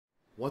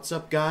What's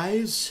up,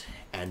 guys?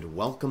 And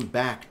welcome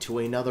back to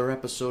another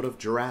episode of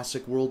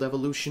Jurassic World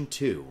Evolution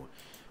 2.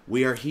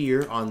 We are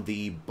here on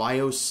the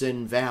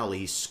BioSyn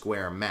Valley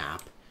square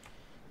map,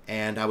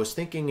 and I was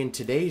thinking in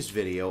today's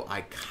video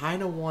I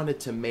kind of wanted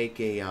to make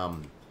a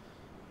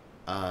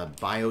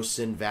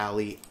BioSyn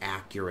Valley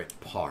accurate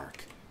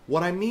park.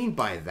 What I mean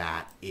by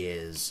that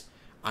is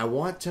I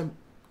want to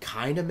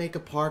kind of make a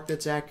park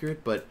that's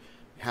accurate, but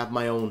have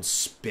my own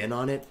spin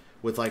on it,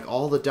 with like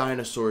all the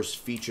dinosaurs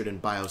featured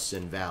in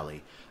BioSyn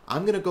Valley.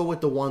 I'm going to go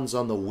with the ones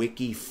on the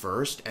wiki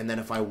first, and then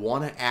if I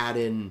want to add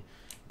in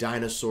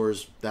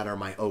dinosaurs that are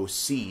my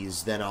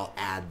OCs, then I'll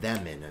add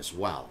them in as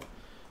well.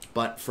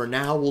 But for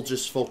now, we'll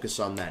just focus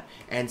on that.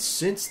 And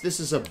since this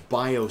is a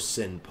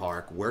BioSyn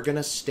park, we're going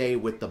to stay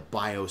with the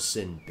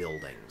BioSyn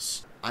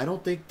buildings. I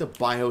don't think the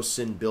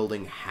BioSyn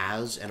building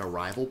has an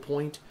arrival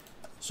point,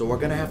 so we're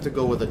going to have to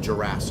go with a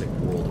Jurassic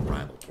World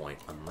arrival point.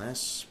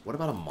 Unless, what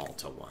about a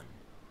Malta one?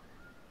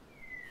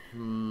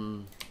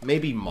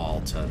 Maybe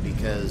Malta,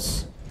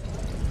 because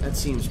that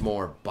seems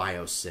more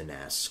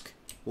BioSyn-esque.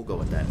 We'll go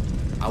with that.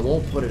 I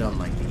won't put it on,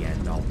 like, the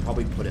end. I'll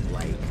probably put it,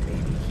 like,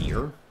 maybe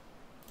here.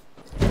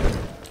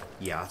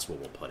 Yeah, that's where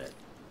we'll put it.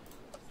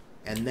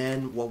 And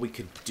then what we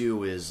could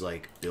do is,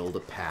 like, build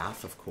a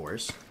path, of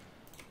course.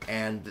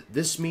 And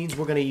this means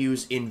we're going to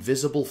use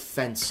invisible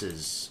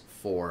fences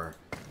for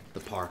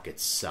the park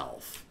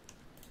itself.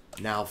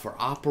 Now, for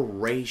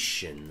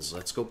operations,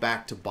 let's go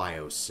back to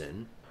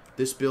BioSyn.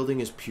 This building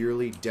is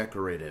purely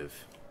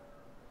decorative.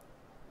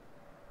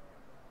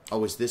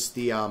 Oh, is this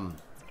the,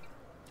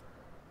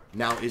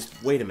 Now,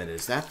 wait a minute,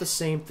 is that the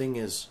same thing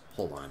as...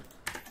 Hold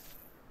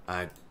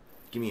on.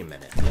 Give me a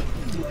minute.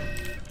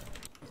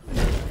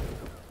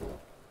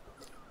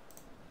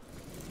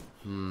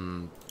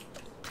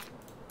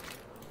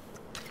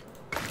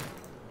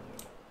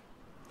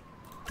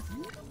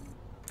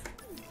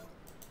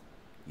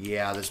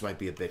 Yeah, this might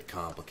be a bit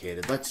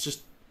complicated. Let's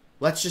just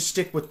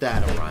stick with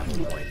that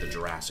arrival point, the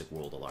Jurassic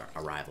World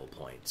arrival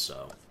point.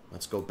 So,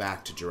 let's go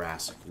back to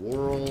Jurassic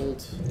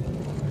World.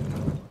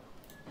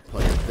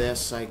 Put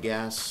this, I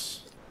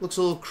guess. Looks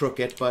a little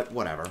crooked, but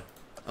whatever.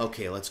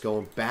 Okay, let's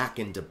go back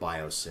into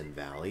BioSyn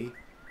Valley.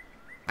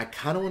 I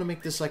kind of want to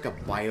make this like a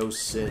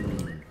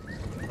BioSyn,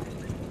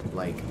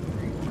 like,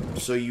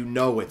 so you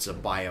know it's a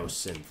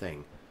BioSyn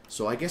thing.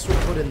 So I guess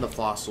we'll put in the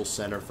Fossil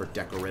Center for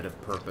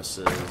decorative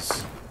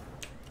purposes.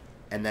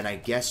 And then I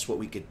guess what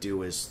we could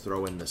do is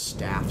throw in the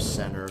Staff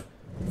Center,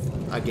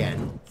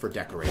 again, for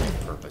decorative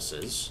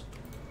purposes.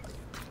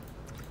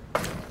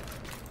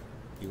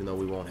 Even though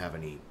we won't have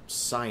any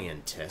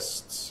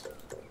scientists.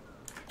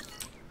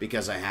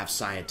 Because I have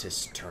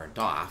scientists turned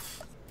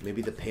off.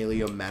 Maybe the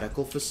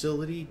Paleomedical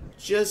Facility,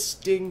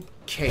 just in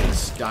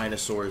case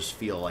dinosaurs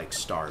feel like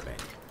starving.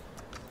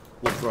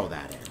 We'll throw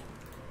that in.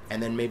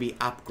 And then maybe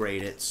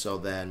upgrade it so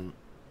then,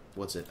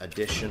 what's it,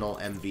 additional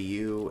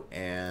MVU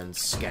and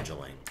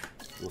scheduling.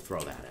 We'll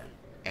throw that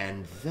in.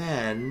 And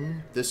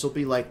then, this will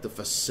be like the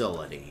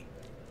facility.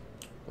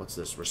 What's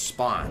this?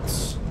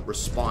 Response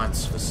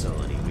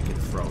facility. We can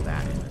throw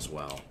that in as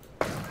well.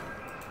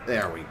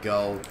 There we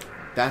go.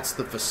 That's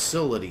the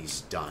facilities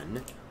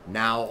done.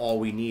 Now all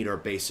we need are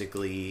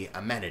basically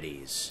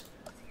amenities.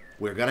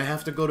 We're gonna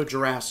have to go to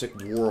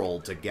Jurassic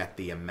World to get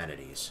the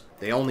amenities.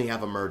 They only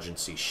have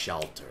emergency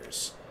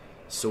shelters.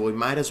 So what we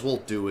might as well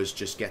do is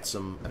just get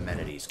some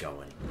amenities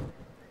going.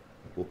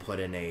 We'll put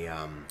in a,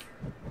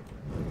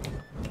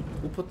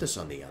 we'll put this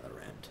on the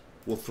other end.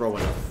 We'll throw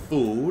in a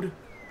food.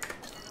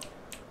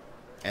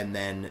 And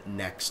then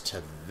next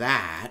to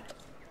that,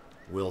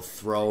 we'll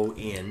throw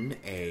in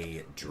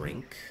a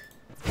drink.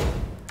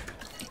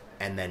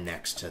 And then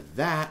next to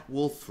that,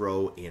 we'll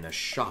throw in a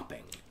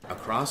shopping.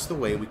 Across the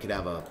way, we could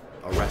have a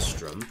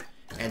restroom.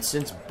 And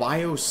since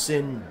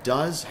BioSyn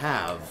does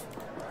have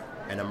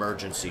an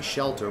emergency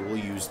shelter, we'll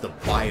use the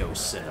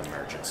BioSyn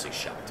emergency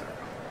shelter.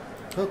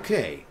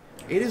 Okay,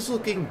 it is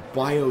looking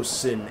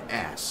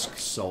BioSyn-esque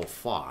so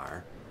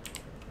far.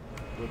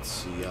 Let's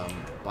see,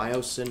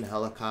 BioSyn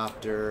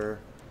helicopter.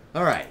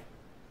 Alright,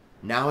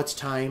 now it's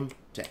time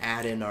to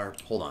add in our...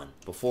 Hold on,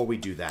 before we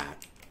do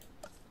that.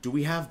 Do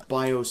we have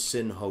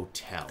BioSyn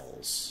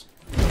hotels?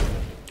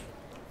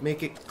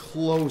 Make it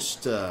close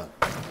to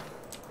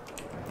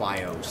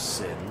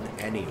BioSyn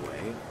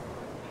anyway.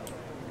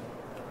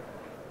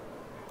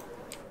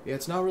 Yeah,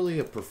 it's not really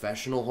a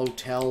professional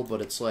hotel,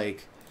 but it's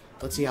like...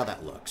 Let's see how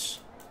that looks.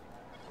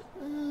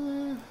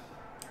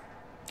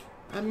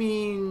 I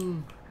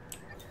mean...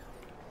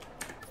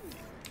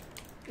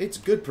 It's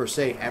good per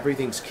se.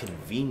 Everything's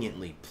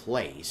conveniently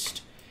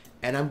placed.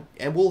 And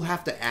we'll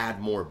have to add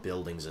more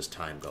buildings as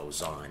time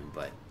goes on,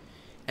 but...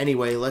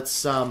 Anyway,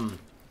 let's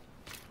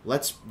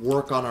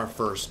work on our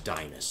first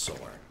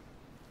dinosaur.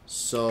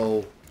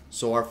 So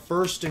our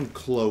first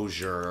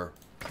enclosure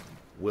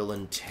will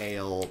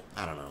entail...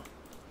 I don't know.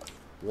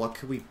 What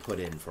could we put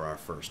in for our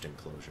first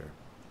enclosure?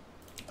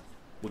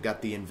 We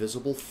got the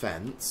invisible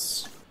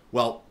fence.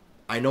 Well,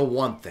 I know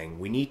one thing.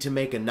 We need to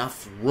make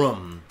enough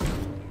room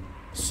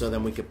so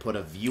then we could put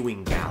a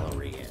viewing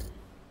gallery in.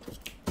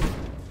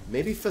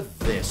 Maybe for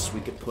this,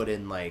 we could put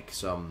in, like,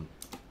 some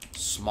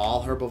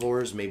small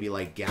herbivores, maybe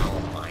like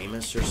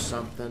Gallimimus or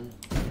something.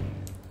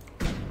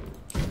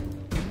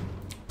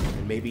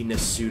 And maybe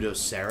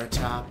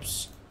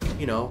Nasutoceratops.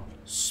 You know,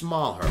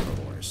 small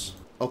herbivores.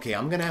 Okay,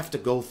 I'm gonna have to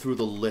go through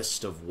the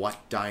list of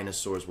what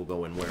dinosaurs will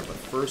go in where, but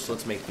first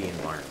let's make the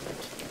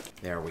environment.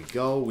 There we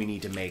go. We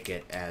need to make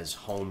it as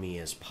homey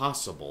as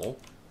possible.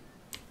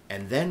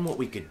 And then what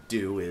we could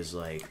do is,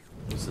 like,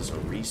 is this a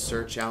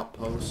research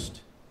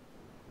outpost?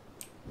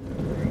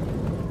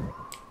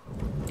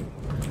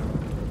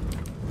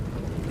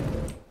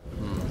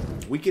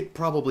 We could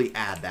probably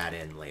add that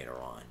in later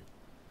on.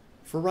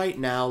 For right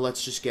now,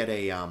 let's just get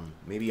a,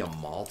 maybe a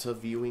Malta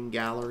viewing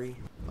gallery.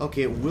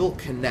 Okay, it will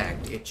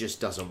connect, it just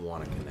doesn't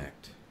want to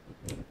connect.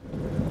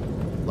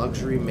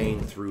 Luxury main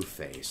through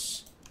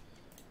face.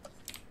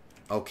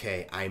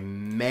 Okay, I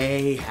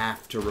may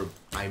have to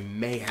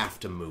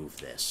move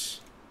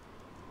this.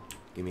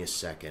 Give me a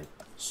second.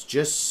 It's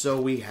just so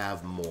we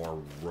have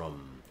more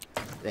room.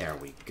 There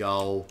we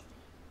go.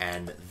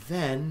 And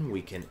then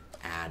we can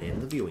add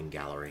in the viewing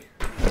gallery.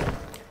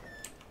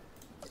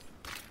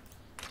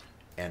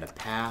 And a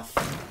path.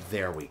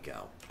 There we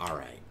go.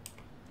 Alright.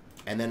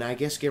 And then I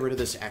guess get rid of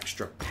this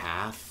extra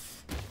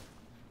path.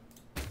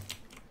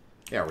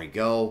 There we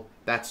go.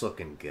 That's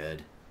looking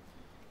good.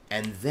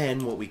 And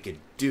then what we could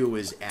do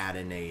is add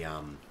in a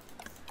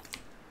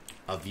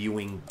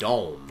viewing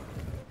dome.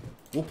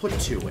 We'll put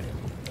 2 in.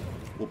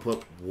 We'll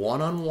put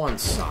 1 on one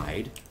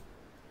side.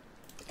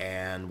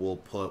 And we'll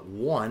put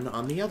 1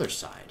 on the other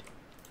side.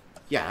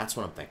 Yeah, that's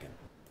what I'm thinking.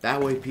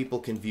 That way people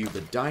can view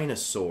the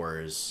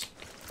dinosaurs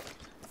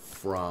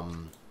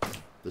from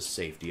the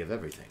safety of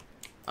everything.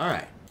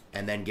 Alright.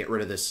 And then get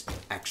rid of this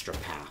extra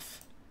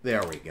path.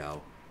 There we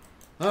go.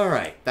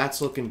 Alright,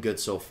 that's looking good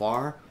so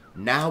far.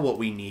 Now what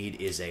we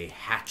need is a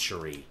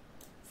hatchery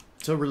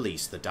to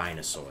release the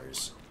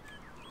dinosaurs.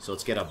 So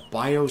let's get a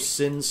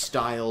BioSyn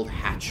styled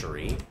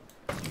hatchery.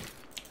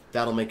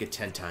 That'll make it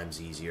 10 times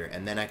easier.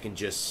 And then I can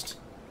just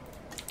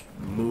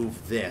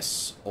move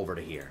this over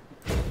to here.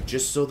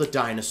 Just so the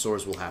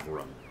dinosaurs will have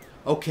room.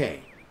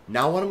 Okay,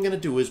 now what I'm going to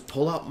do is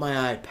pull out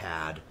my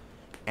iPad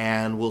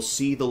and we'll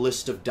see the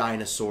list of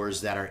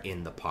dinosaurs that are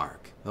in the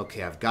park.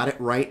 Okay, I've got it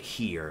right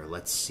here.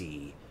 Let's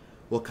see.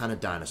 What kind of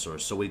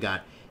dinosaurs? So we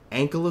got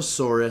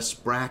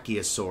Ankylosaurus,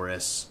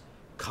 Brachiosaurus,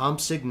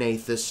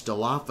 Compsognathus,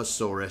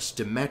 Dilophosaurus,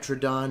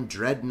 Dimetrodon,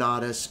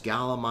 Dreadnoughtus,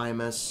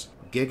 Gallimimus,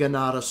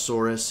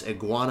 Giganotosaurus,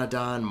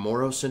 Iguanodon,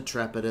 Moros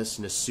intrepidus,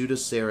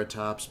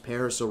 Nasutoceratops,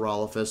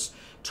 Parasaurolophus,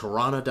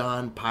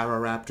 Pteranodon,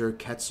 Pyroraptor,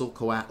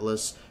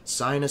 Quetzalcoatlus,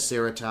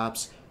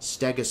 Sinoceratops,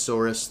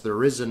 Stegosaurus,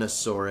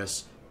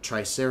 Therizinosaurus,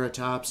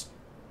 Triceratops,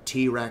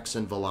 T-Rex,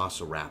 and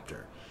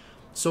Velociraptor.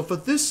 So for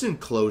this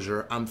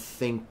enclosure, I'm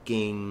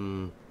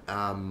thinking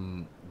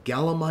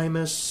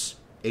Gallimimus,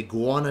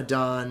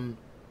 Iguanodon,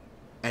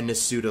 and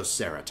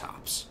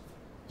Nasutoceratops.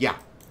 Yeah,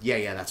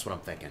 that's what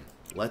I'm thinking.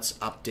 Let's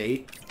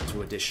update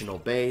to additional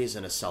bays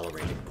and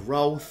accelerated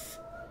growth.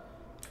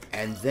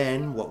 And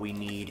then what we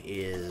need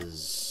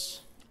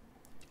is...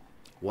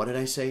 What did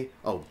I say?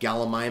 Oh,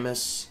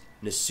 Gallimimus,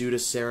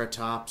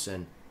 Nasutoceratops,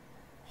 and...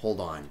 Hold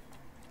on.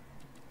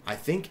 I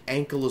think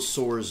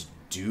ankylosaurs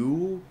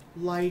do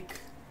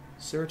like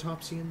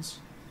ceratopsians?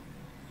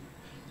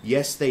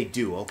 Yes, they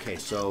do. Okay,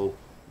 so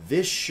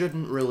this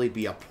shouldn't really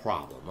be a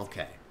problem.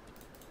 Okay.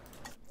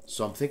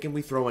 So I'm thinking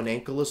we throw an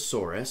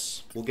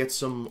Ankylosaurus. We'll get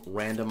some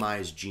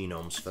randomized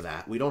genomes for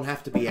that. We don't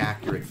have to be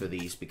accurate for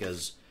these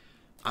because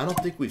I don't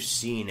think we've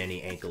seen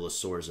any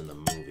Ankylosaurs in the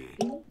movie.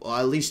 Well,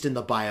 at least in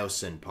the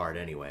BioSyn part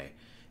anyway.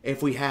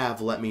 If we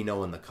have, let me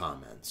know in the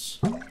comments.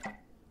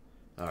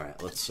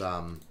 Alright, let's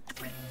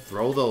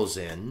throw those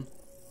in.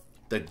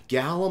 The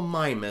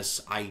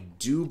Gallimimus, I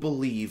do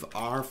believe,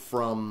 are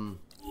from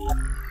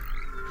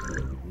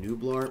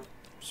Nublar.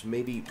 So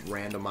maybe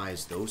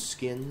randomize those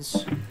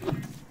skins.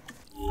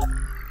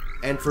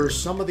 And for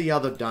some of the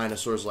other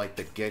dinosaurs, like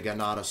the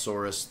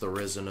Giganotosaurus,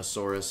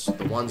 Therizinosaurus,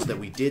 the ones that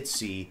we did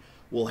see,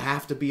 we'll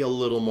have to be a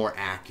little more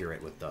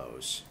accurate with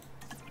those,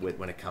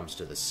 when it comes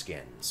to the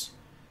skins.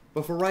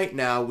 But for right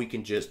now, we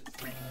can just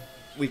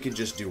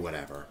do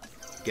whatever.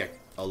 Get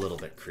a little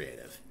bit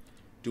creative.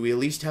 Do we at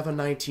least have a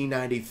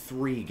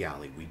 1993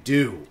 galley? We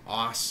do.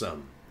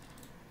 Awesome.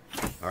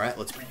 Alright,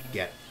 let's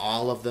get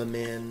all of them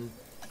in.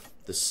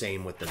 The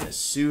same with the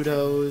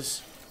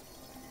Nasutos.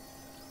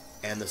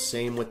 And the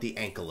same with the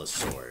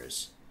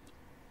Ankylosaurs.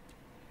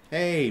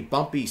 Hey,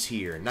 Bumpy's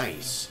here.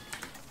 Nice.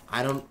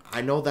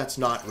 I know that's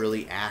not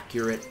really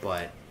accurate,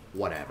 but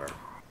whatever.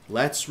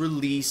 Let's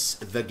release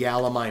the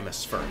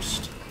Gallimimus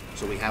first.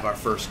 So we have our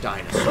first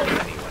dinosaur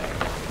anyway.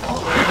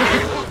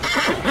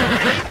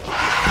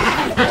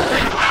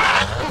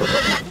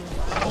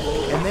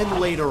 And then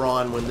later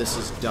on, when this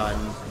is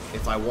done,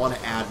 if I want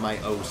to add my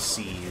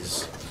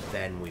OCs,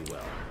 then we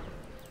will.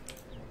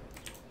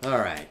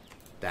 Alright.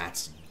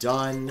 That's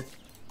done.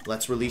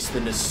 Let's release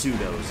the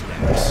Nasutos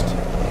next.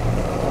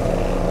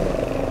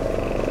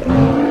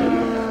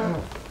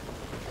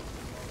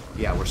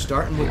 Yeah, we're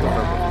starting with the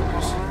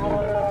herbivores.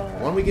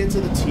 One when we get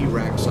to the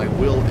T-Rex, I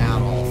will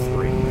add all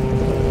three.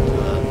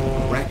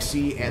 The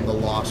Rexy and the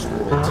Lost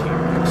World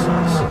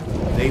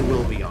T-Rexes. They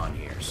will be on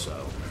here,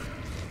 so...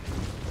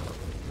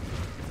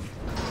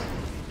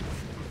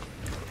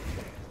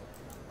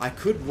 I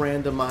could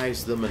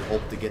randomize them and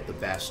hope to get the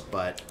best,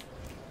 but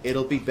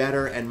it'll be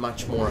better and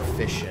much more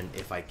efficient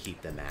if I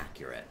keep them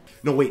accurate.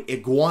 No, wait,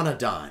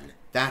 Iguanodon.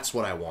 That's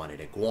what I wanted,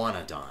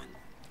 Iguanodon.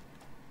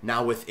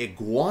 Now with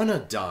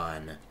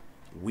Iguanodon,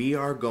 we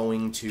are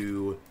going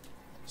to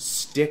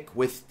stick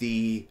with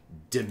the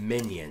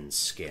Dominion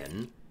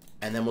skin,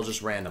 and then we'll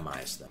just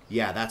randomize them.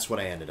 Yeah, that's what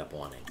I ended up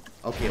wanting.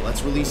 Okay,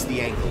 let's release the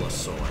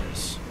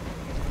Ankylosaurs.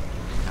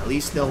 At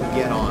least they'll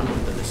get on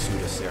with the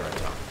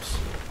Nasutoceratops.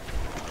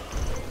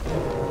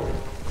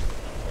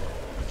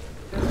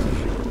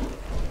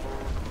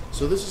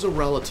 So this is a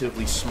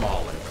relatively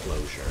small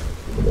enclosure.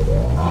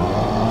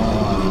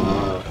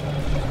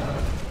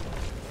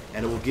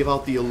 And it will give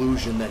out the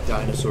illusion that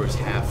dinosaurs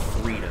have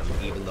freedom,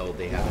 even though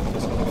they have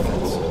invisible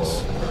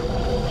fences.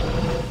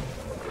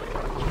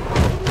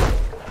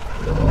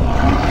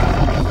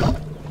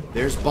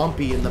 There's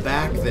Bumpy in the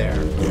back there.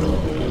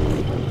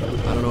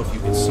 I don't know if you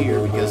can see her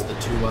because the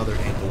two other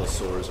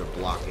ankylosaurs are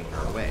blocking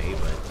her way,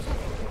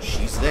 but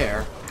she's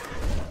there.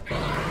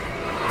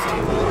 Let's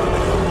take a look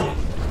at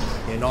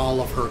her in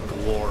all of her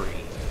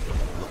glory.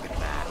 Look at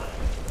that.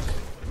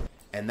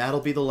 And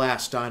that'll be the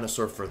last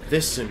dinosaur for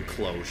this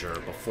enclosure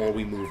before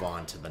we move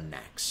on to the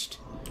next.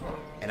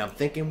 And I'm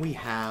thinking we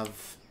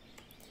have...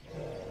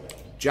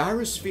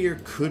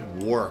 Gyrosphere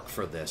could work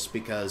for this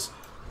because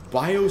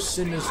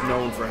BioSyn is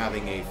known for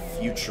having a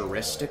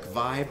futuristic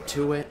vibe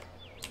to it.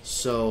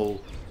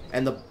 So,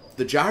 and the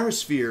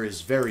Gyrosphere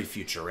is very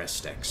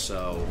futuristic,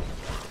 so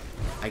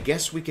I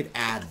guess we could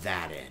add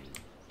that in.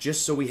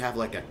 Just so we have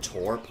like a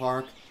tour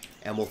park,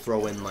 and we'll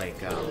throw in like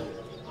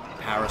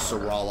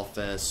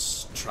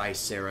Parasaurolophus,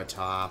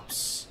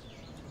 Triceratops,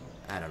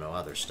 I don't know,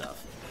 other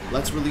stuff.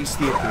 Let's release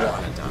the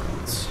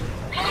Iguanodons.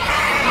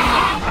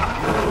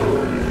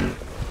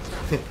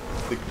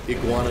 The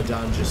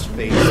Iguanodon just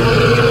faced.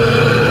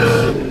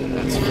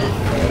 That's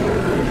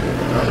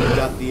fine. We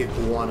got the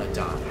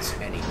Iguanodons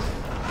anyway.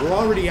 We're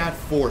already at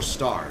 4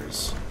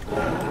 stars.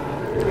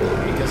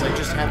 Because I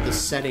just have the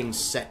settings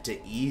set to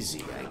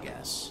easy, I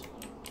guess.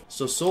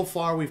 So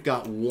far we've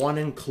got 1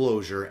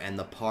 enclosure and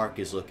the park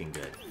is looking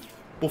good.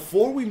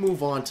 Before we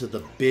move on to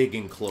the big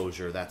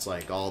enclosure that's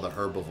like all the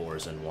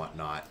herbivores and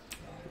whatnot,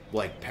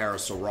 like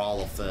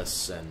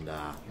Parasaurolophus and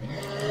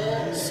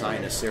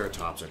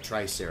Sinoceratops or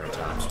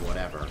Triceratops,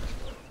 whatever,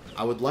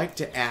 I would like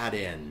to add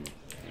in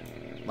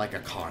like a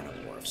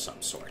carnivore of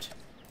some sort.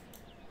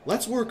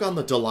 Let's work on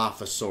the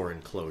Dilophosaur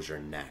enclosure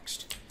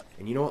next.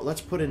 And you know what?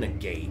 Let's put in a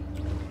gate.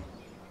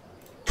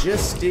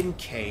 Just in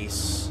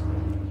case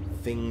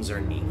things are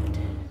needed.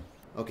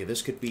 Okay,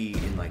 this could be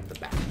in, like, the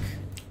back.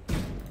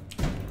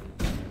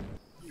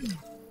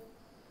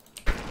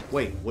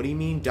 Wait, what do you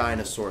mean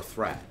dinosaur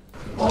threat?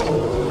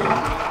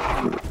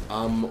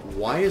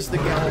 Why is the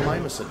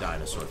Gallimimus a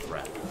dinosaur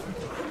threat?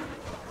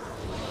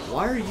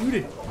 Why are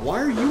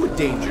you a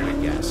danger to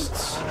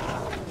guests?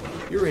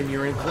 You're in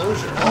your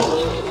enclosure.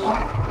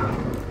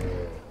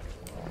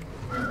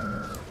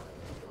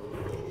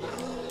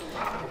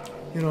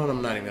 You know what,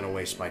 I'm not even gonna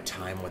waste my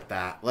time with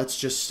that. Let's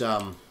just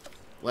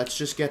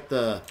get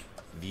the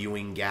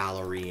viewing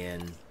gallery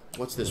in.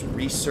 What's this?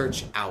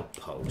 Research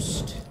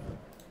outpost.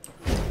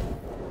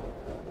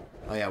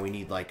 Oh yeah, we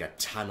need like a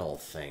tunnel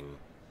thing.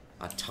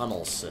 A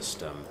tunnel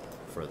system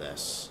for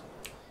this.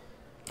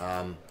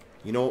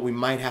 You know what, we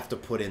might have to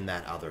put in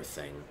that other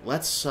thing.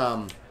 Let's,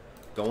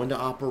 go into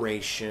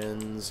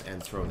operations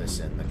and throw this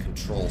in, the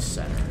control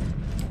center.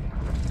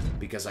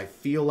 Because I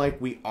feel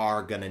like we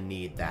are gonna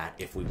need that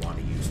if we want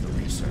to use the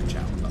research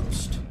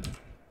outpost.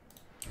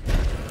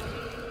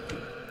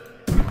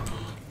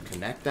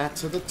 Connect that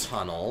to the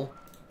tunnel,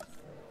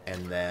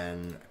 and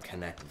then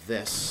connect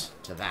this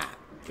to that.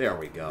 There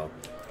we go.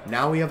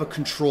 Now we have a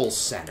control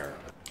center.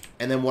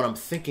 And then what I'm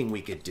thinking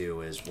we could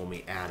do is, when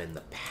we add in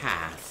the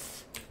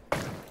path,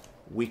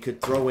 we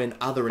could throw in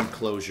other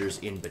enclosures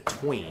in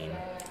between,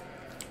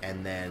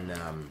 and then,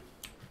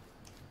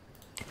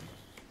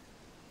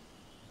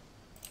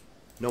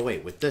 no,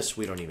 wait, with this,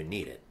 we don't even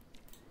need it.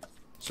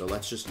 So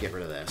let's just get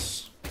rid of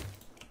this.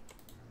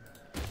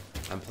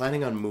 I'm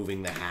planning on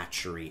moving the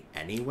hatchery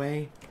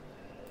anyway.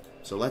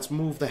 So let's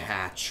move the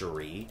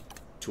hatchery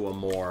to a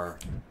more...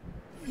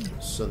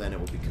 So then it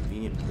will be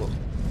convenient. Whoa,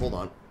 hold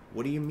on.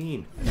 What do you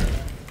mean?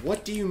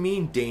 What do you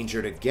mean,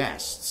 danger to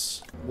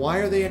guests? Why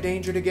are they a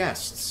danger to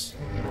guests?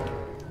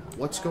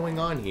 What's going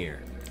on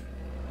here?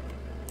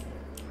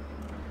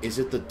 Is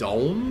it the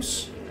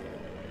domes?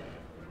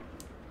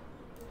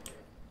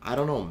 I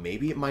don't know.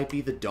 Maybe it might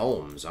be the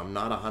domes. I'm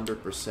not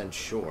 100%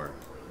 sure.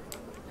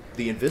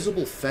 The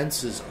invisible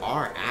fences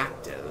are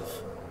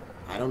active.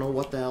 I don't know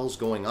what the hell's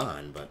going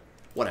on, but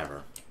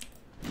whatever.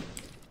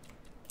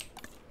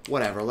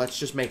 Whatever, let's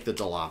just make the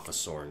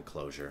Dilophosaur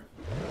enclosure.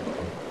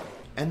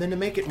 And then to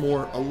make it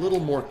a little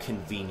more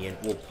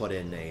convenient, we'll put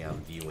in a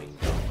viewing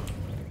dome.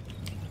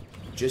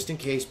 just in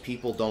case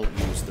people don't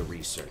use the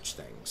research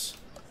things.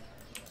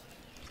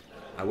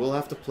 I will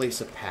have to place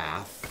a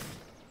path.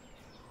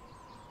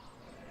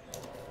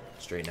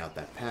 Straighten out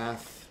that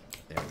path.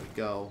 There we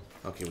go.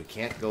 Okay, we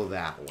can't go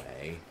that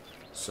way.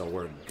 So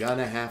we're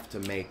gonna have to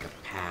make a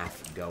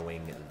path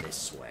going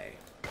this way.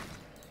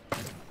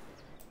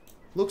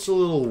 Looks a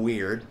little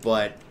weird,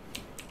 but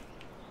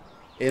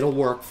it'll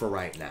work for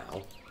right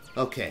now.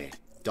 Okay,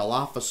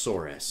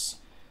 Dilophosaurus.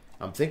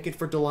 I'm thinking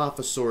for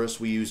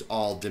Dilophosaurus we use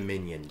all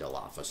Dominion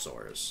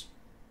Dilophosaurs.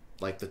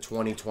 Like the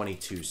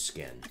 2022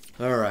 skin.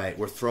 Alright,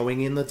 we're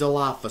throwing in the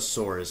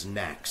Dilophosaurs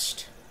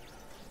next.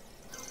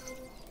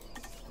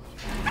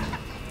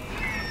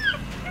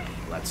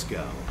 Let's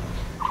go.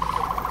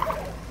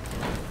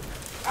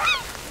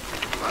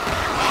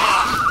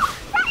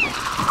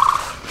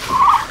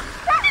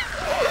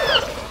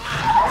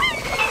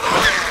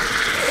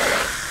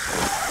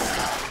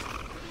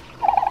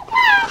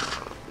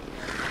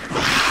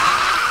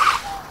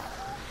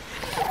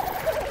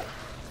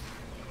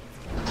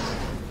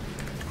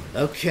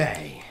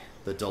 Okay,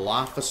 the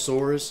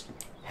Dilophosaurs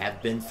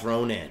have been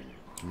thrown in.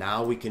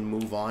 Now we can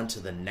move on to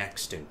the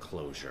next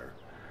enclosure.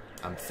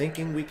 I'm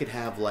thinking we could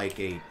have like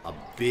a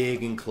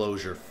big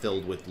enclosure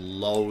filled with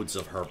loads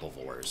of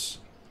herbivores.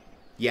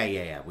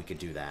 Yeah, we could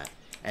do that.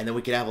 And then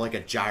we could have like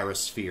a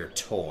gyrosphere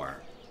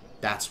tour.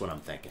 That's what I'm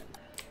thinking.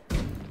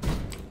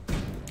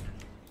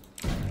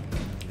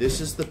 This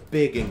is the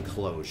big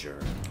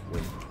enclosure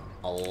with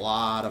a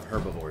lot of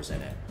herbivores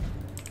in it.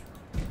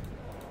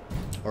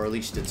 Or at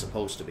least it's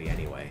supposed to be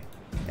anyway.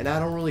 And I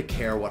don't really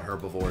care what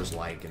herbivores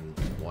like and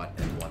what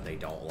they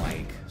don't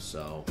like,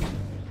 so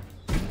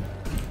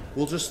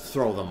we'll just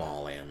throw them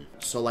all in.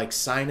 So like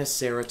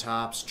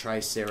Sinoceratops,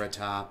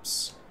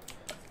 Triceratops,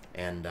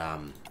 and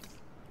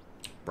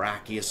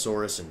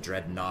Brachiosaurus and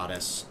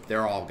Dreadnoughtus,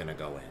 they're all gonna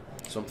go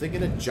in. So I'm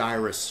thinking a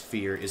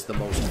gyrosphere is the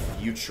most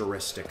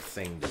futuristic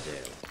thing to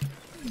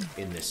do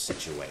in this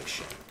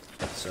situation.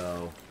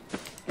 So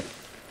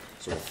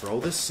we'll throw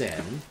this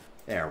in.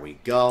 There we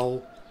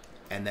go.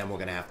 And then we're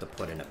going to have to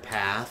put in a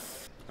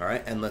path.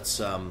 Alright, and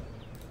let's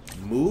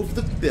move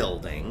the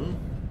building.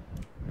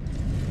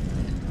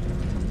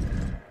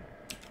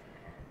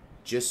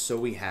 Just so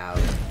we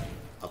have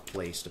a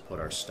place to put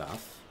our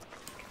stuff.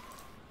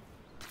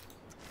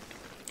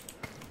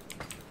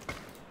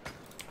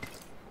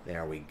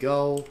 There we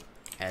go.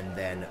 And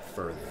then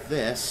for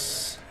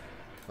this,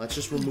 let's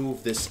just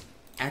remove this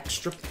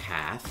extra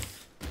path.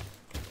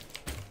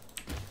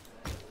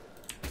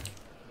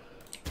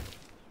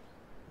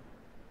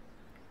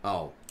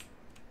 Oh,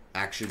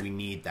 actually we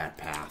need that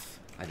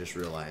path. I just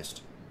realized.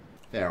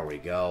 There we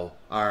go.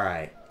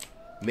 Alright.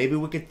 Maybe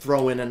we could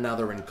throw in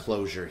another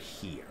enclosure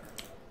here.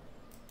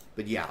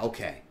 But yeah,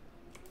 okay.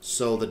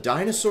 So the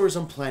dinosaurs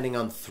I'm planning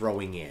on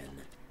throwing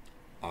in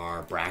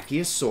are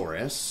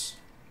Brachiosaurus,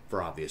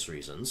 for obvious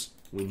reasons.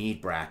 We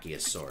need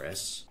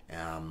Brachiosaurus.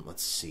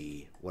 Let's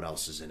see. What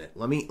else is in it?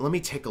 Let me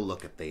take a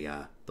look at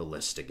the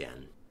list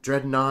again.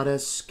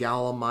 Dreadnoughtus,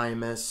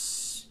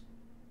 Gallimimus,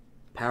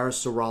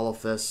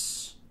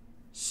 Parasaurolophus,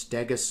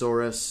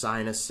 Stegosaurus,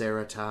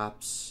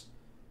 Sinoceratops,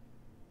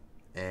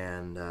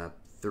 and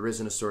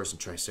Therizinosaurus and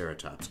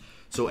Triceratops.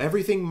 So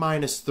everything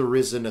minus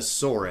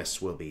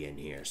Therizinosaurus will be in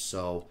here.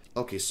 So,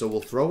 okay, so we'll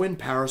throw in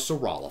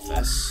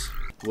Parasaurolophus.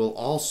 We'll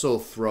also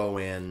throw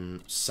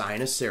in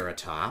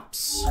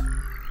Sinoceratops.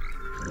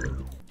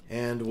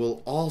 And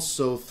we'll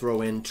also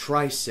throw in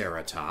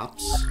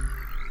Triceratops.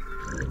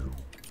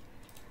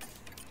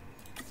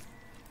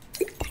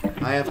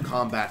 I have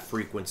combat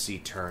frequency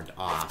turned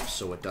off,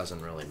 so it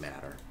doesn't really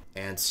matter.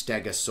 And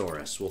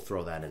Stegosaurus, we'll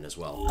throw that in as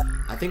well.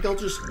 I think I'll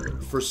just,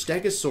 for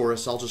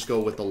Stegosaurus, I'll just go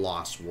with the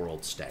Lost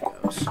World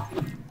Stegos.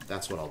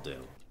 That's what I'll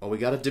do. Oh, we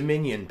got a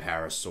Dominion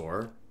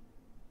Parasaur.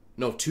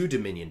 No, 2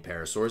 Dominion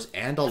Parasaurs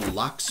and a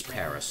Lux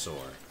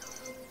Parasaur.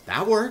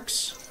 That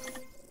works.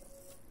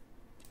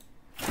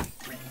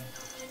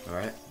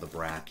 Alright, the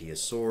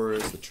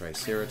Brachiosaurus, the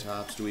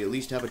Triceratops. Do we at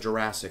least have a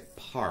Jurassic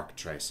Park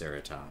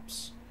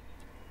Triceratops?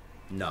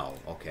 No,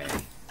 okay.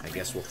 I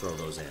guess we'll throw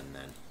those in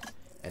then.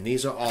 And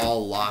these are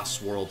all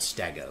Lost World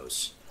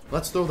Stegos.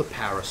 Let's throw the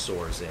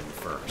Parasaurs in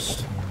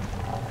first.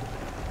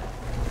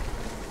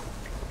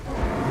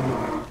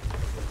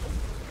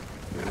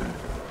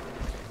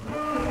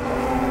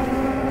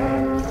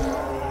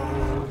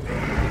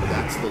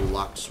 That's the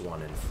Lux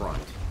one in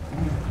front.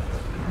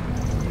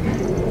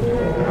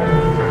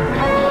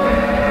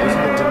 Those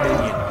are the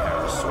Dominion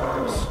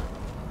Parasaurs.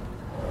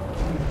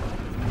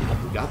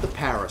 We got the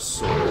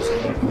Parasaurs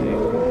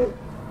anyway.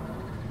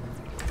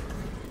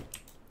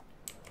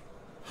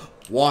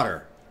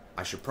 Water.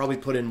 I should probably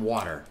put in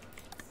water.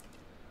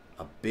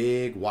 A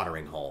big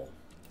watering hole.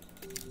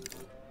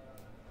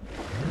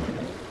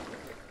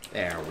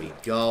 There we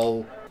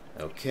go.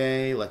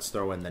 Okay, let's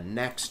throw in the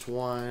next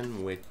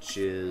one, which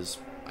is,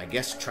 I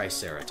guess,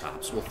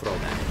 Triceratops. We'll throw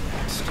that in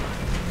next.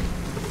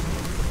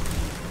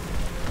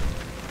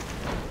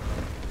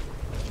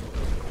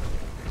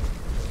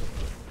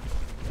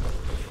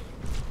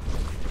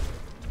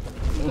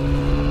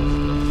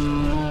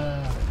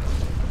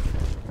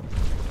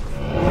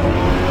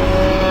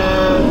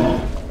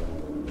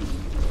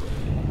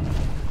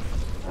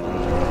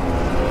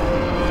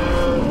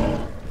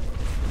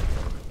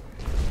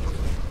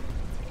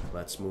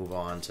 let's move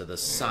on to the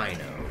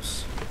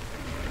Sinos.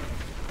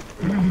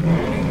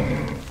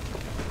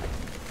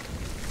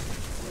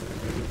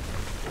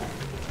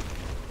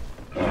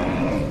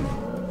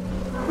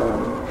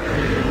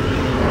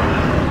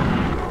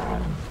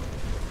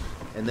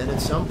 And then at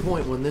some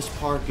point when this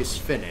park is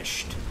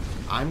finished,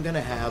 I'm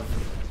gonna have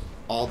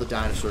all the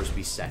dinosaurs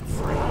be set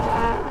free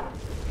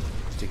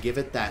to give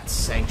it that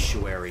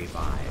sanctuary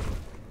vibe.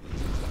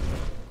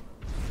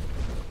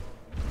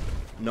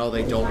 No,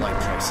 they don't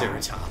like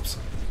Triceratops.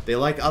 They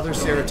like other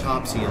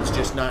ceratopsians,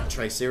 just not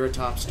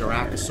Triceratops,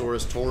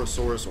 Styracosaurus,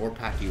 Torosaurus, or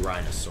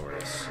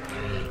Pachyrhinosaurus.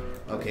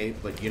 Okay,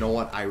 but you know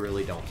what? I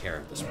really don't care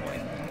at this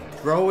point.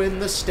 Throw in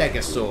the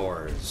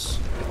Stegosaurs.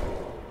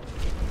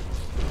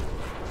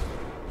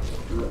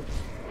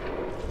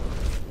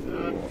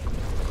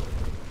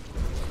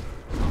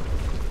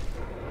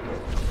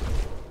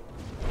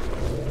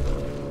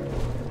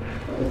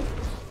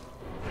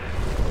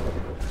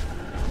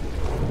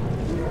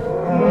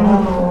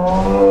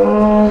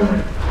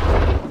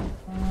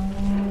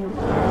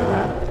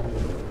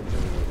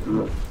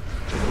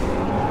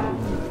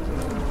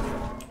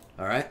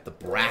 Alright, the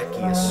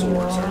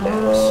Brachiosaurs are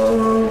next.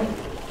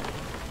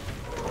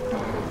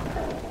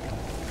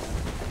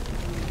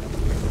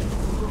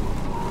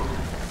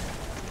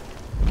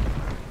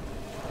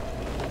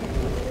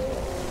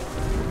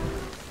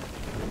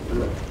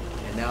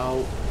 And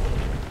now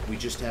we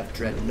just have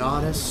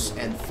Dreadnoughtus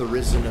and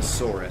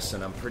Therizinosaurus,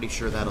 and I'm pretty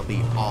sure that'll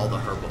be all the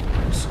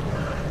herbivores.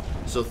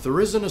 So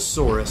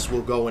Therizinosaurus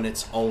will go in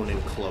its own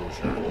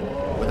enclosure,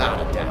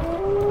 without a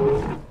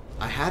doubt.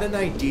 I had an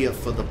idea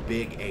for the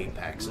big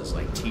apexes,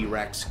 like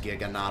T-Rex,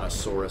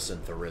 Giganotosaurus,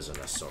 and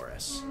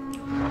Therizinosaurus.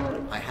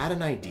 I had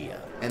an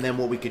idea. And then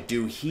what we could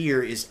do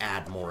here is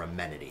add more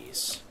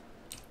amenities.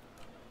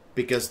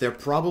 Because they're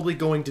probably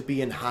going to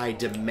be in high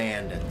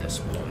demand at this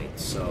point,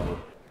 so...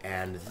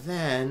 And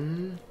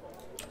then...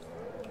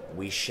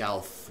 we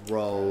shall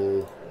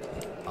throw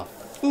a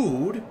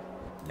food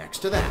next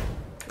to that.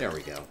 There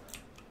we go.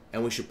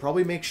 And we should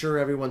probably make sure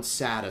everyone's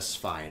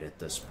satisfied at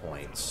this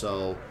point,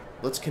 so...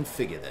 let's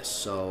configure this.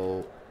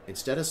 So,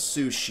 instead of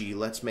sushi,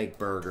 let's make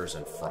burgers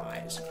and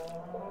fries.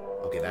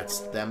 Okay, that's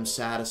them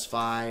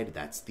satisfied.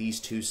 That's these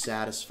two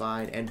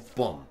satisfied. And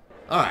boom.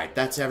 Alright,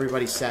 that's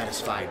everybody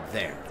satisfied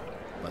there.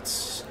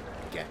 Let's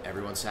get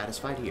everyone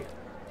satisfied here.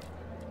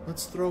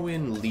 Let's throw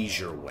in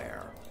leisure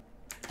wear.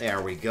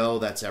 There we go.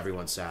 That's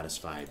everyone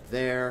satisfied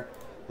there.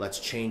 Let's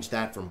change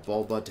that from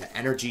boba to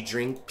energy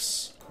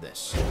drinks.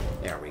 This.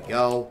 There we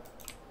go.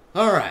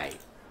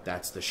 Alright.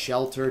 That's the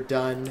shelter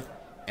done.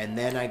 And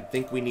then I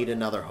think we need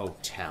another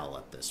hotel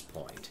at this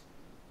point.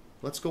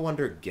 Let's go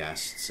under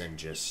guests and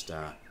just,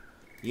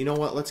 you know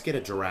what? Let's get a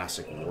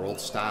Jurassic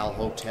World-style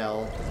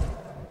hotel.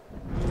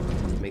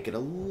 Make it a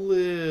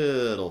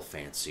little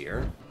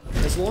fancier.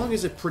 As long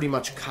as it pretty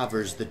much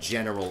covers the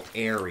general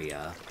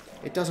area,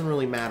 it doesn't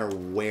really matter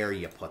where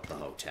you put the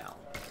hotel.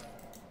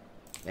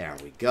 There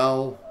we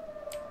go.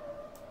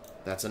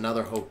 That's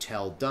another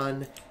hotel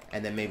done.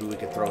 And then maybe we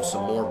could throw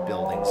some more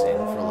buildings in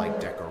for, like,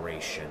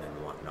 decoration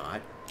and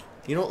whatnot.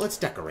 You know what? Let's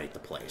decorate the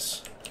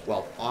place.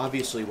 Well,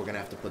 obviously, we're going to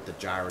have to put the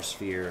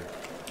gyrosphere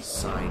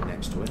sign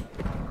next to it.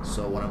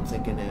 So what I'm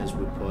thinking is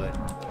we put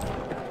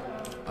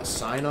a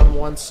sign on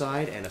one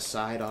side and a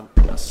sign on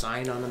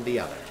the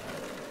other.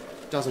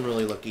 Doesn't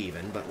really look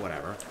even, but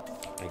whatever.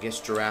 I guess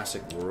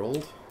Jurassic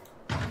World.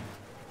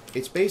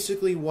 It's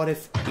basically what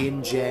if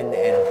InGen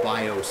and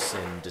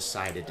BioSyn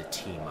decided to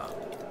team up.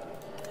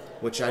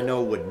 Which I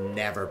know would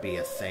never be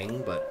a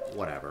thing, but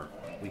whatever.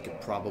 We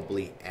could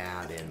probably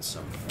add in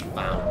some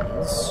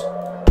fountains.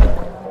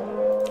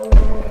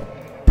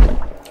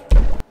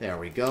 There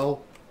we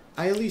go.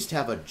 I at least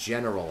have a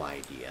general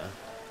idea.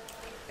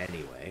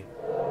 Anyway.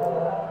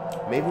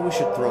 Maybe we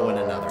should throw in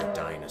another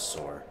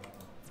dinosaur.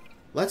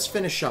 Let's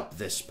finish up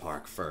this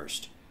park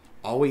first.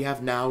 All we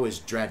have now is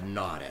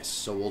Dreadnoughtus,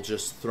 so we'll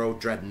just throw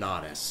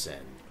Dreadnoughtus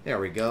in. There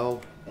we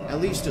go. At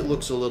least it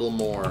looks a little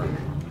more...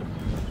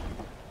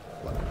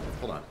 What?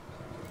 Hold on.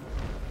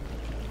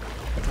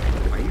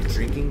 Are you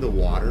drinking the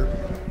water?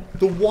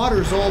 The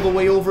water's all the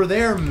way over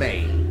there,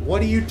 mate.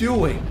 What are you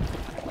doing?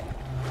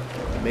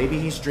 Maybe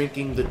he's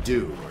drinking the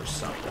dew or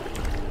something.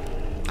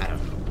 I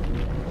don't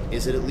know.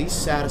 Is it at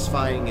least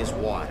satisfying his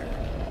water?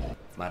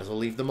 Might as well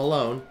leave them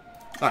alone.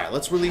 Alright,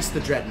 let's release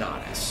the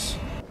Dreadnoughtus.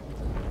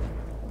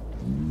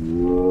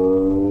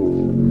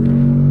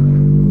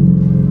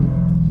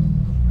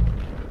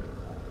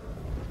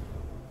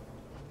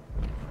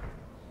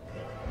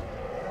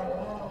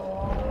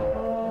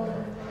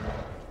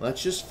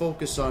 Let's just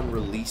focus on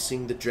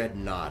releasing the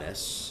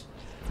Dreadnoughtus.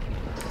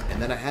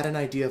 And then I had an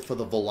idea for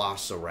the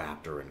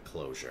Velociraptor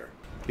enclosure.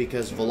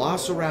 Because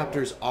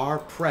Velociraptors are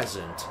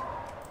present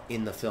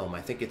in the film.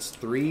 I think it's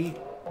 3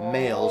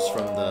 males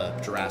from the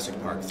Jurassic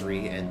Park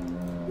 3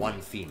 and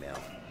 1 female.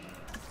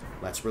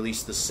 Let's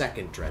release the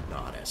second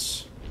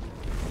Dreadnoughtus.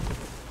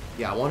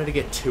 Yeah, I wanted to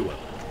get 2 of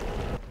them.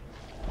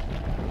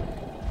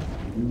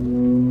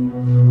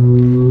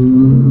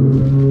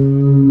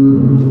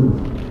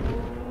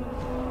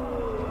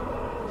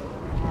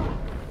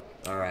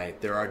 Alright,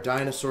 they're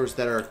dinosaurs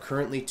that are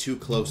currently too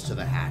close to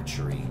the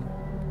hatchery.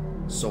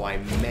 So I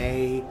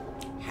may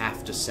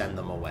have to send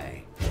them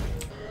away.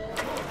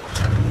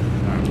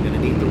 Alright, we're gonna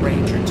need the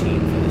ranger team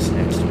for this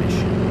next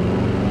mission.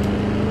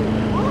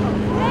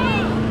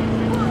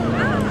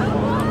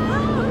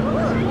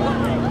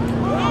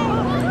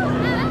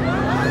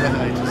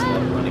 I just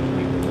love running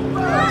people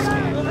over this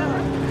game.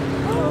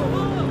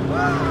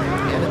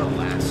 And an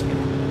Alaskan.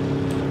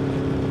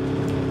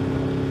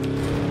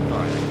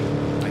 Alright,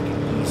 I can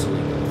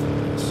easily go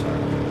through this.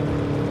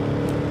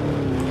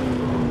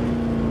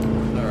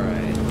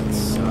 Alright,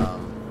 let's,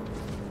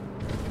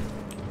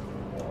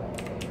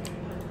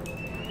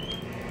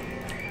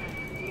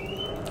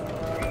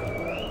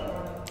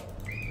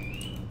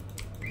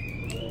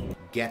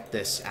 get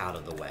this out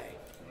of the way.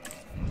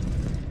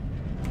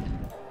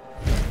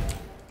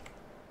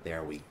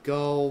 There we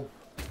go.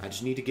 I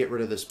just need to get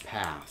rid of this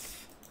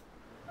path.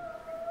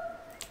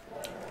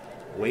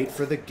 Wait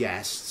for the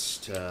guests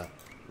to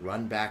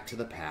run back to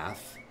the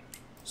path,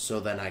 so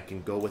then I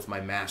can go with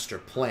my master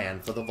plan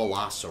for the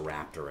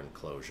Velociraptor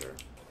enclosure.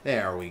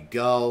 There we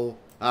go.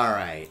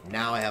 Alright,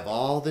 now I have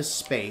all this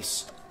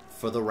space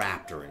for the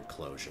raptor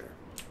enclosure.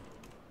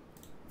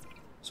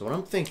 So what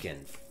I'm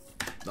thinking...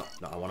 No,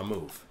 I want to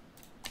move.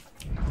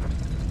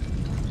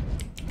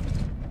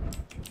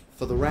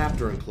 For the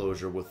raptor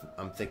enclosure,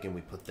 I'm thinking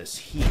we put this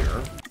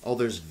here. Oh,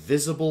 there's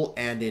visible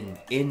and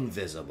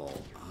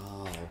invisible.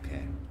 Oh,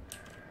 okay.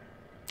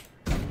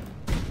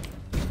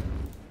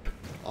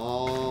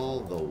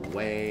 All the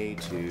way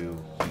to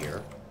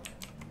here.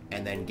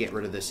 And then get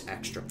rid of this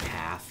extra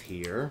path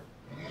here.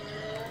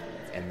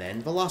 And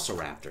then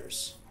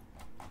Velociraptors,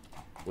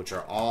 which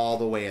are all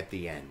the way at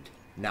the end.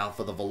 Now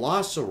for the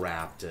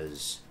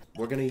Velociraptors,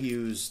 we're going to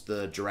use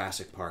the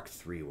Jurassic Park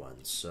 3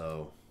 ones,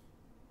 so...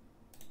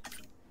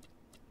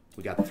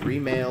 We got 3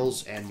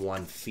 males and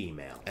 1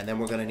 female. And then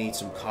we're going to need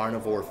some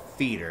carnivore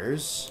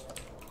feeders.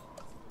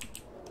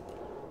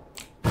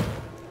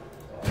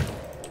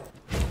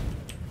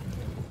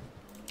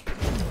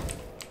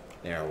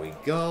 There we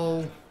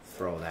go.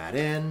 Throw that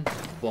in.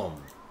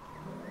 Boom.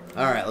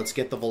 Alright, let's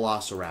get the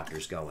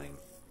Velociraptors going.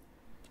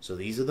 So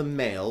these are the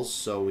males,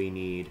 so we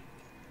need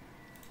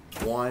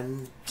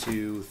 1,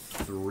 2,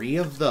 3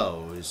 of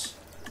those.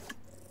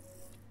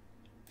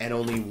 And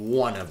only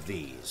 1 of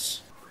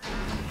these.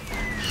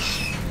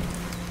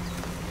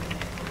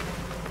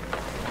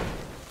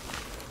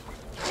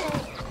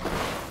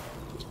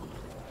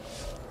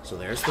 So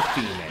there's the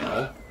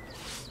female.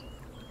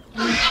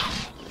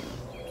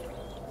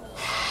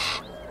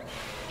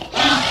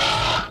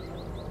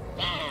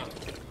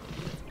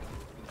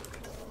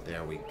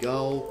 There we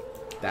go.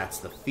 That's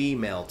the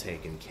female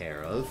taken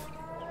care of.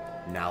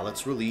 Now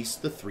let's release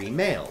the 3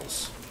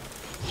 males.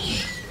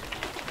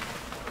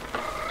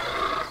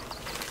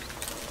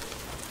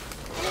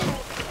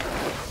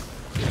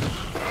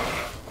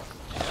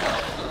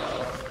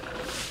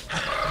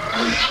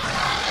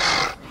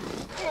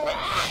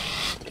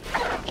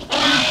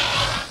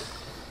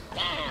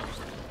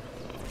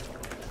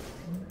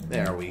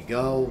 There we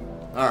go.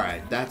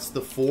 Alright, that's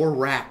the 4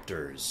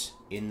 raptors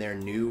in their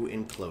new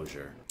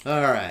enclosure.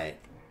 Alright.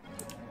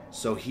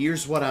 So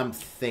here's what I'm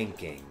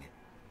thinking.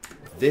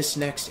 This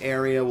next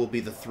area will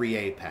be the 3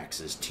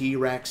 apexes.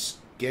 T-Rex,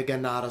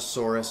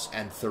 Giganotosaurus,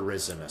 and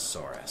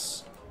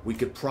Therizinosaurus. We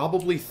could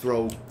probably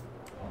throw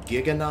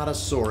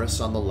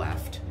Giganotosaurus on the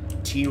left,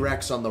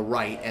 T-Rex on the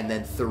right, and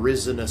then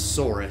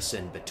Therizinosaurus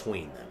in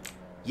between them.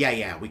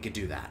 Yeah, we could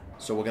do that.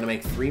 So we're going to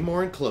make 3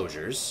 more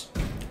enclosures.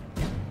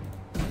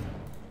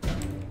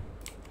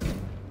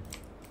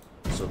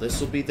 So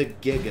this will be the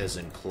Giga's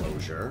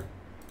enclosure.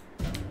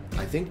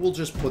 I think we'll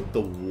just put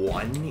the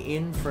 1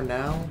 in for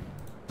now.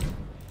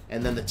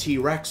 And then the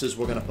T-Rexes,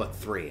 we're going to put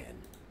 3 in.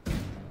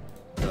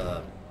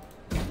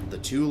 The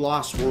 2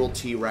 Lost World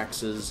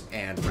T-Rexes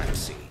and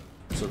Rexy.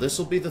 So this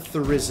will be the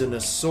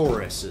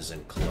Therizinosaurus'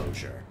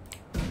 enclosure.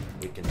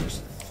 We can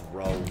just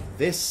throw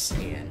this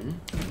in.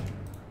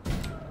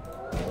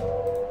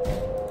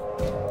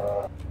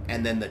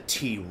 And then the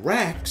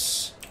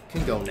T-Rex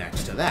can go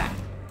next to that.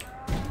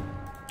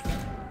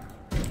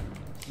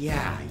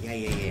 Yeah.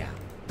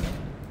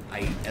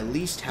 I at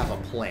least have a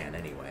plan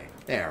anyway.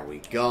 There we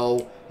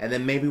go. And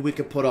then maybe we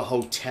could put a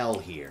hotel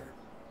here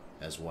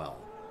as well.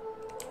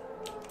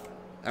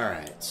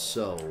 Alright,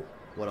 so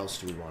what else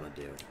do we want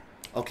to do?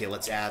 Okay,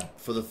 let's add,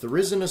 for the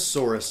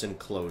Therizinosaurus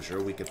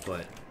enclosure, we could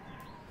put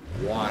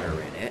water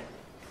in it.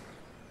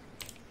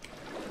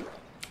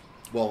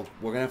 Well,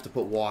 we're going to have to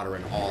put water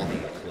in all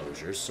the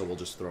enclosures, so we'll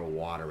just throw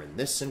water in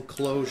this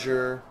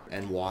enclosure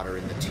and water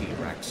in the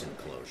T-Rex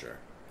enclosure.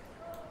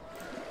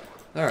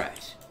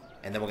 Alright,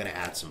 and then we're going to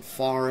add some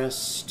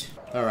forest.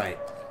 Alright,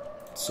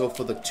 so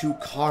for the 2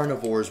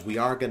 carnivores, we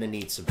are going to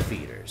need some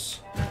feeders.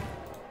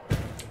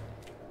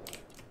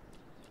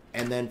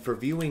 And then for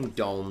viewing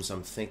domes,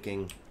 I'm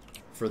thinking,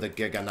 for the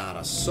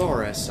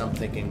Giganotosaurus, I'm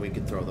thinking we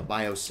could throw the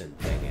BioSyn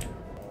thing in.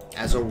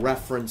 As a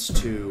reference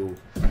to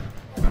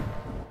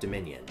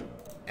Dominion.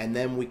 And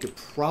then we could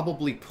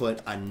probably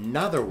put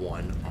another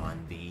one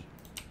on the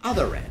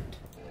other end.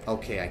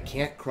 Okay, I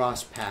can't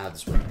cross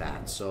paths with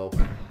that, so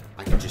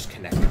I can just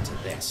connect it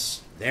to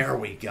this. There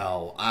we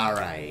go.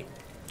 Alright.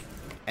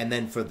 And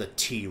then for the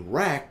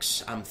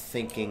T-Rex, I'm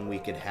thinking we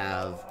could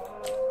have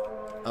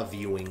a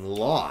viewing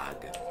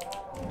log.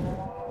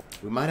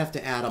 We might have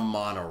to add a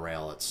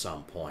monorail at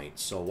some point.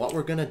 So what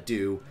we're going to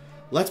do,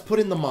 let's put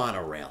in the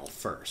monorail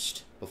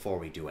first before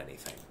we do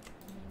anything.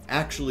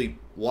 Actually,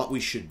 what we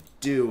should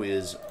do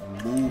is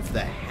move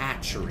the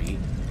hatchery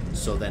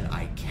so then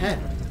I can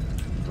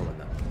go in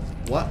them.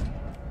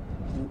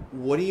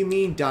 What do you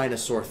mean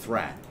dinosaur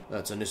threat?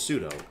 That's a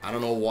Nasudo. I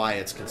don't know why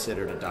it's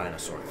considered a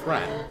dinosaur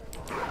threat.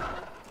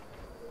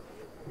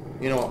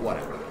 You know what,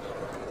 whatever.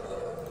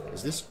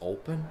 Is this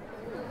open?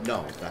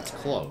 No, that's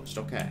closed.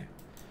 Okay.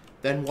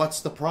 Then what's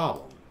the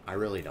problem? I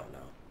really don't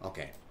know.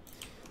 Okay.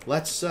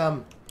 Let's,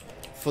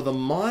 for the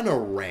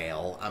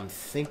monorail, I'm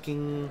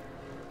thinking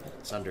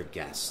it's under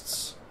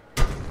guests.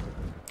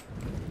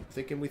 I'm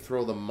thinking we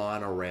throw the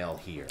monorail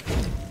here.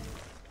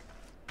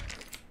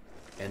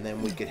 And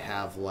then we could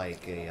have,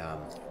 like, a,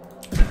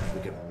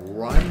 we could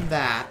run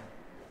that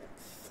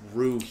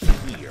through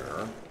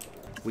here.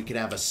 We could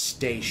have a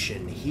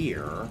station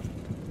here.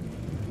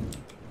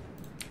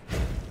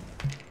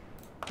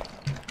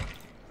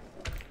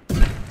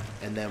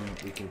 And then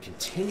we can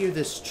continue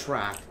this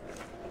track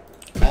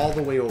all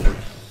the way over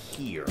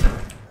here.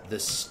 The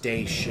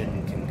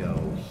station can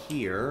go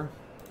here.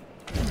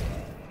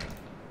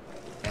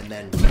 And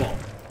then, boom.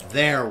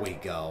 There we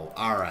go.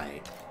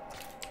 Alright.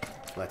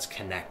 Let's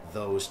connect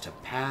those to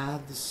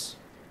paths.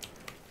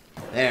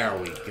 There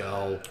we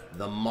go.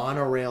 The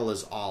monorail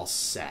is all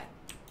set.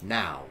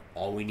 Now,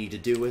 all we need to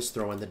do is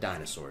throw in the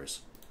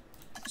dinosaurs.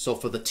 So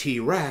for the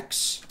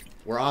T-Rex,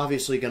 we're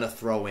obviously going to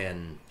throw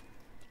in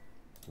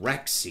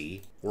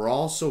Rexy. We're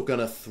also going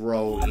to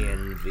throw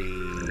in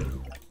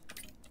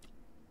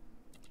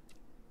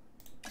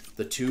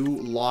the two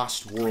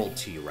Lost World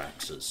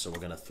T-Rexes. So we're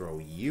going to throw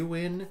you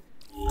in,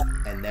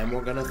 and then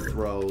we're going to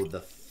throw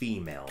the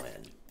female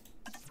in.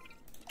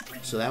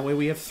 So that way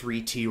we have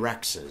 3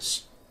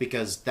 T-Rexes.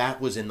 Because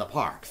that was in the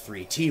park,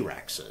 3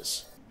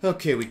 T-Rexes.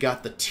 Okay, we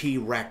got the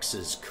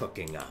T-Rexes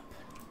cooking up.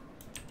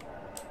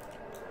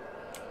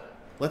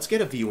 Let's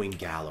get a viewing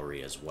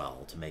gallery as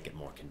well to make it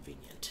more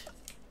convenient.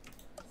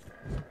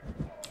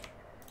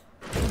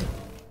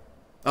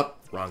 Oh,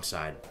 wrong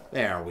side.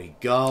 There we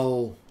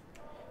go.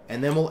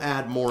 And then we'll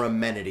add more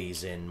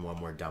amenities in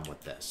when we're done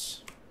with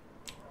this.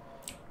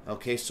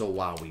 Okay, so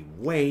while we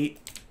wait,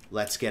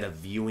 let's get a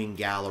viewing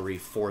gallery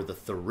for the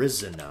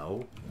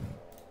Therizino.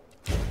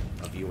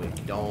 A viewing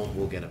dome.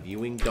 We'll get a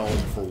viewing dome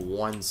for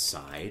one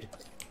side.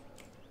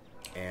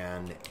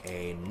 And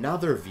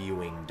another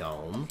viewing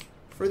dome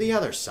for the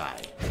other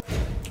side.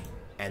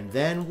 And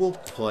then we'll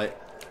put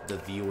the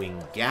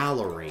viewing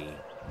gallery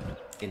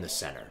in the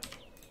center.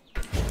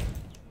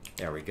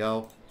 There we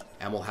go.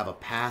 And we'll have a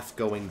path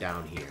going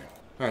down here.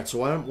 Alright,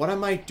 so what I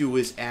might do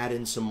is add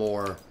in some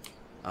more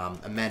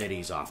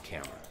amenities off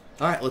camera.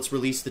 Alright, let's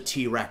release the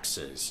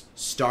T-Rexes.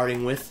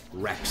 Starting with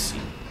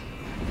Rexy.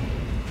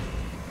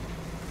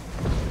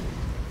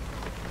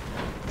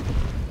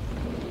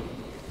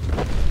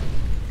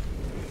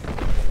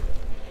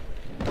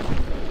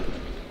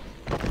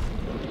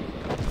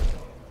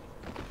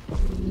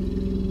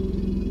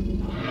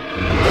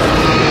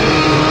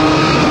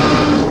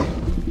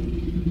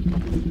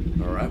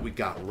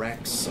 Got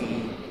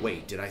Rexy.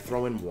 Wait, did I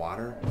throw in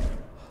water?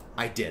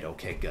 I did.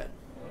 Okay, good.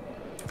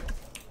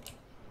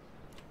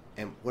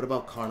 And what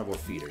about carnivore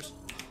feeders?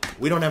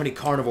 We don't have any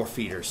carnivore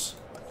feeders.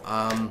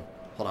 Hold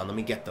on, let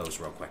me get those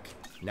real quick.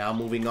 Now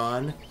moving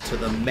on to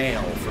the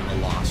male from the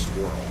Lost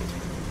World.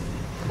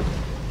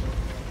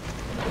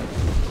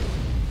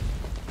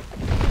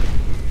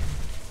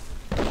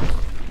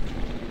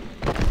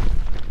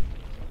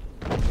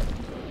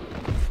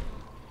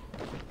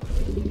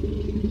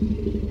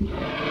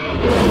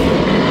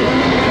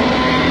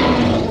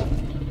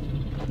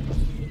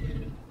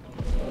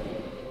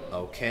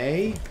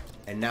 Okay,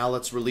 and now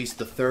let's release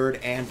the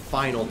third and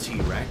final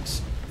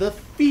T-Rex, the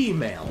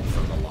female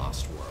from the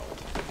Lost World.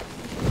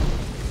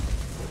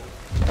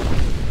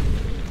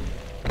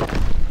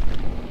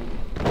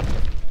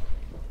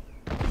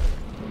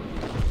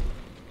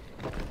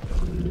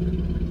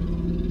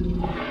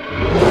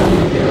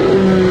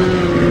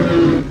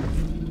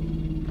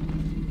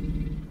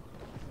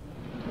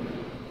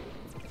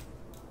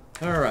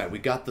 Alright, we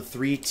got the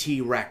 3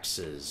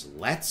 T-Rexes.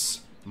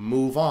 Let's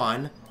move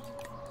on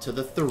to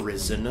the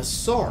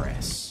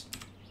Therizinosaurus.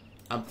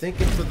 I'm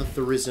thinking for the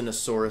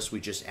Therizinosaurus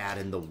we just add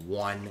in the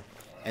 1,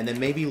 and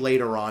then maybe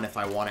later on if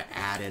I want to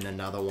add in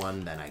another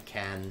one, then I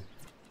can.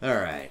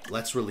 Alright,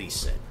 let's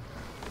release it.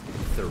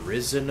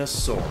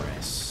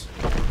 Therizinosaurus.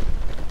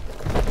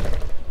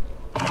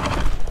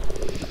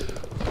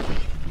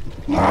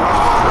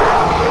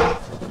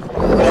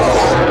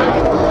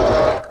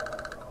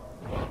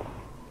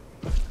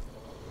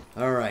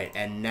 Alright,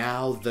 and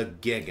now the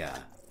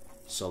Giga.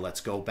 So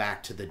let's go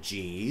back to the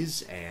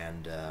G's,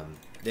 and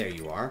there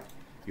you are.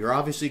 You're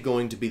obviously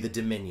going to be the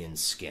Dominion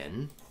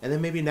skin. And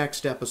then maybe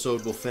next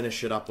episode we'll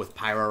finish it up with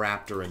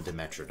Pyroraptor and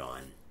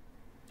Dimetrodon.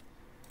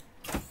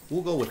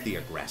 We'll go with the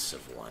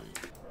aggressive one,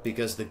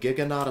 because the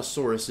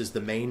Giganotosaurus is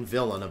the main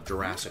villain of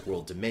Jurassic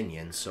World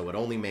Dominion, so it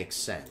only makes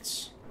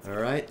sense.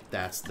 Alright,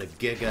 that's the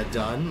Giga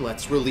done.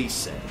 Let's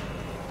release it.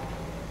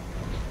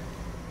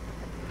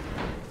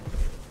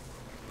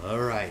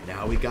 Alright,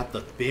 now we got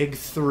the big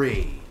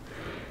three.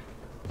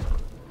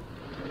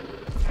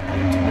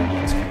 In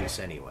Dominion's case,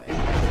 anyway.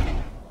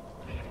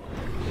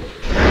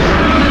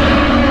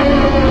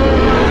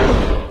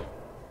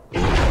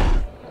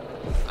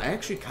 I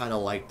actually kind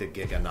of like the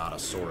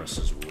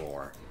Giganotosaurus's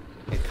roar.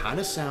 It kind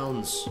of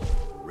sounds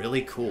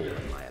really cool,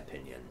 in my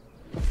opinion.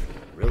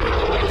 Really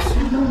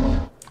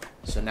does.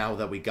 So now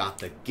that we got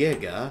the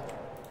Giga,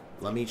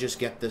 let me just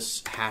get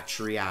this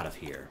hatchery out of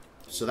here.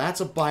 So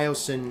that's a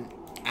BioSyn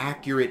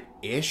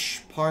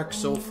accurate-ish park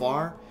so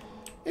far.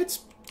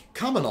 It's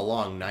coming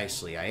along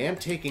nicely. I am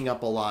taking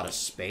up a lot of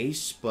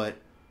space, but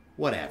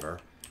whatever.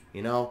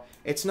 You know,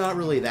 it's not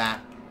really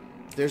that...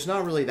 There's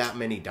not really that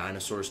many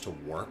dinosaurs to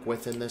work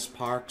with in this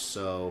park,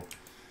 so...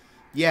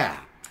 Yeah,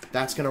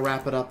 that's going to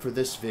wrap it up for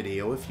this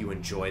video. If you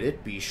enjoyed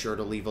it, be sure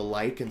to leave a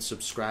like and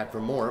subscribe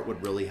for more. It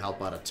would really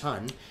help out a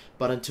ton.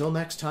 But until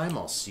next time,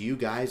 I'll see you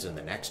guys in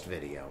the next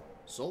video.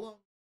 So long.